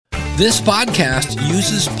This podcast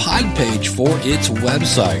uses Podpage for its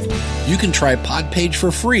website. You can try Podpage for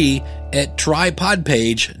free at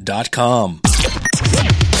trypodpage.com.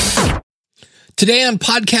 Today on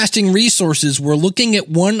Podcasting Resources, we're looking at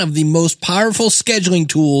one of the most powerful scheduling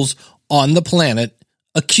tools on the planet,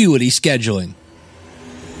 Acuity Scheduling.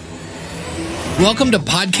 Welcome to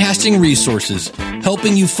Podcasting Resources,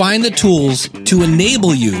 helping you find the tools to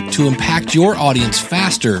enable you to impact your audience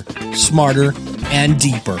faster, smarter, and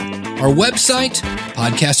deeper. Our website,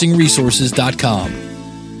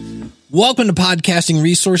 podcastingresources.com. Welcome to Podcasting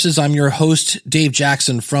Resources. I'm your host, Dave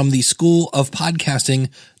Jackson from the School of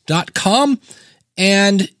Podcasting.com.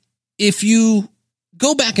 And if you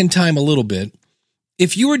go back in time a little bit,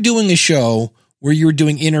 if you were doing a show where you were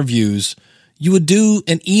doing interviews, you would do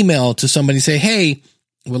an email to somebody and say, hey,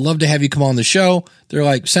 we'd love to have you come on the show. They're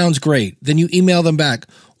like, sounds great. Then you email them back,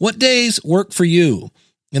 what days work for you?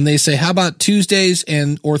 And they say, how about Tuesdays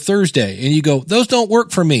or Thursday? And you go, those don't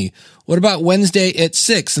work for me. What about Wednesday at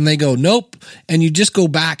 6? And they go, nope. And you just go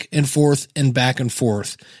back and forth and back and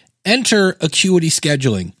forth. Enter Acuity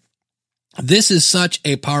Scheduling. This is such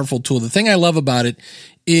a powerful tool. The thing I love about it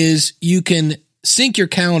is you can sync your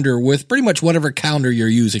calendar with pretty much whatever calendar you're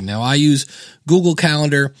using. Now, I use Google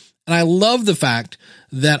Calendar, and I love the fact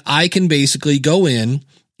that I can basically go in.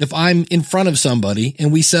 If I'm in front of somebody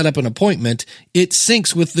and we set up an appointment, it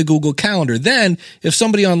syncs with the Google Calendar. Then if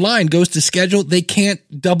somebody online goes to schedule, they can't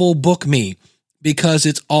double book me because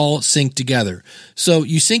it's all synced together. So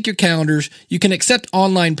you sync your calendars. You can accept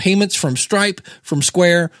online payments from Stripe, from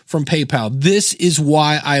Square, from PayPal. This is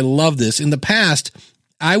why I love this. In the past,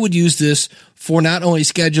 I would use this for not only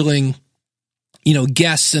scheduling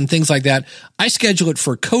guests and things like that. I schedule it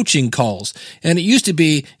for coaching calls. And it used to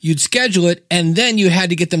be you'd schedule it and then you had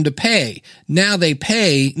to get them to pay. Now they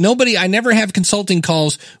pay. I never have consulting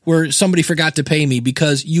calls where somebody forgot to pay me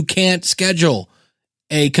because you can't schedule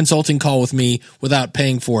a consulting call with me without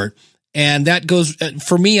paying for it. And that goes,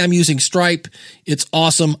 for me, I'm using Stripe. It's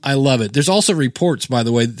awesome. I love it. There's also reports, by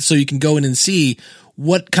the way, so you can go in and see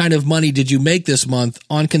what kind of money did you make this month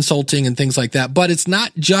on consulting and things like that. But it's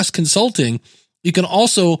not just consulting. You can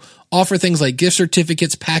also offer things like gift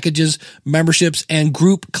certificates, packages, memberships, and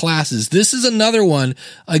group classes. This is another one.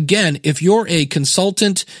 Again, if you're a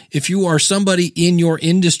consultant, if you are somebody in your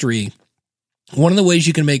industry, one of the ways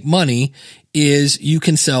you can make money is you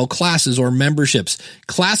can sell classes or memberships.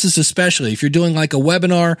 Classes especially. If you're doing like a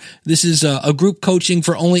webinar, this is a group coaching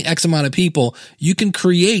for only X amount of people. You can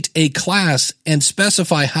create a class and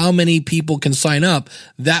specify how many people can sign up.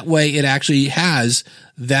 That way it actually has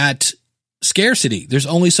that scarcity. There's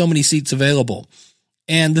only so many seats available.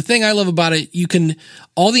 And the thing I love about it,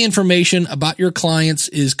 all the information about your clients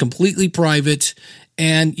is completely private.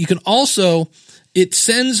 And you can also, it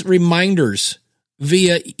sends reminders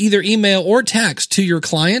via either email or text to your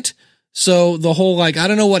client. So the whole I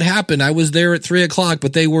don't know what happened. I was there at 3:00,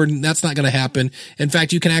 but that's not going to happen. In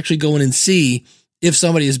fact, you can actually go in and see if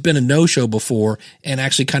somebody has been a no-show before and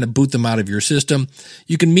actually kind of boot them out of your system.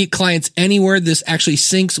 You can meet clients anywhere. This actually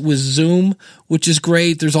syncs with Zoom, which is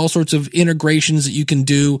great. There's all sorts of integrations that you can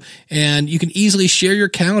do, and you can easily share your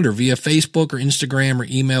calendar via Facebook or Instagram or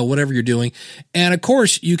email, whatever you're doing. And of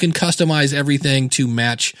course, you can customize everything to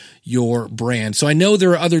match your brand. So I know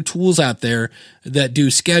there are other tools out there that do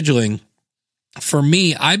scheduling. For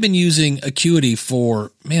me, I've been using Acuity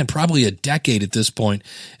for, probably a decade at this point,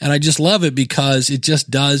 and I just love it because it just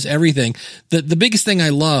does everything. The biggest thing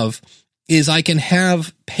I love is I can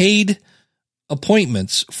have paid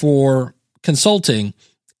appointments for consulting.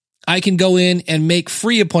 I can go in and make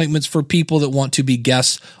free appointments for people that want to be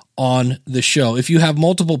guests on the show. If you have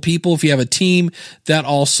multiple people, if you have a team, that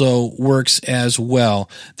also works as well.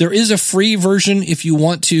 There is a free version if you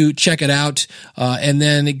want to check it out, and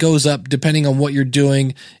then it goes up depending on what you're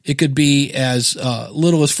doing. It could be as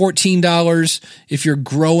little as $14. If you're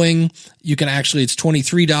growing, it's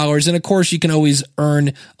 $23. And of course, you can always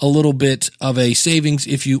earn a little bit of a savings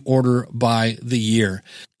if you order by the year.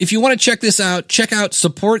 If you want to check this out, check out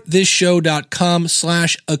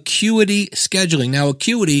supportthisShow.com/Acuity Scheduling. Now,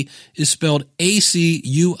 Acuity is spelled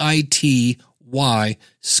Acuity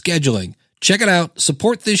Scheduling. Check it out,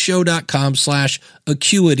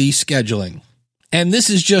 supportthisShow.com/Acuity Scheduling. And this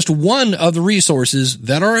is just one of the resources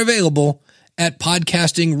that are available at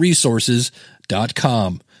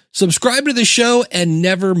podcastingresources.com. Subscribe to the show and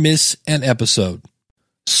never miss an episode.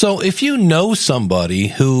 So if you know somebody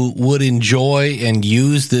who would enjoy and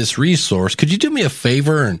use this resource, could you do me a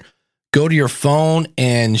favor and go to your phone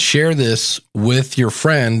and share this with your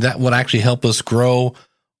friend? That would actually help us grow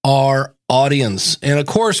our audience. And of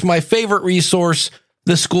course, my favorite resource,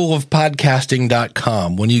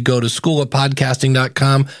 theschoolofpodcasting.com. When you go to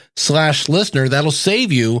schoolofpodcasting.com/listener, that'll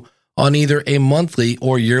save you on either a monthly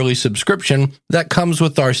or yearly subscription that comes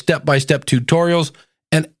with our step-by-step tutorials,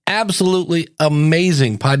 an absolutely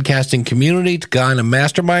amazing podcasting community to kind of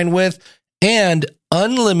mastermind with, and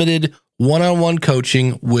unlimited one-on-one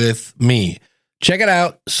coaching with me. Check it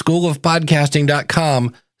out,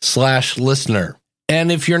 schoolofpodcasting.com/listener.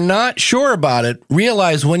 And if you're not sure about it,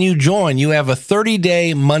 realize when you join, you have a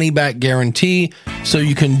 30-day money-back guarantee, so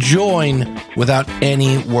you can join without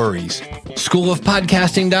any worries.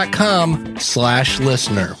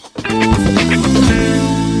 schoolofpodcasting.com/listener.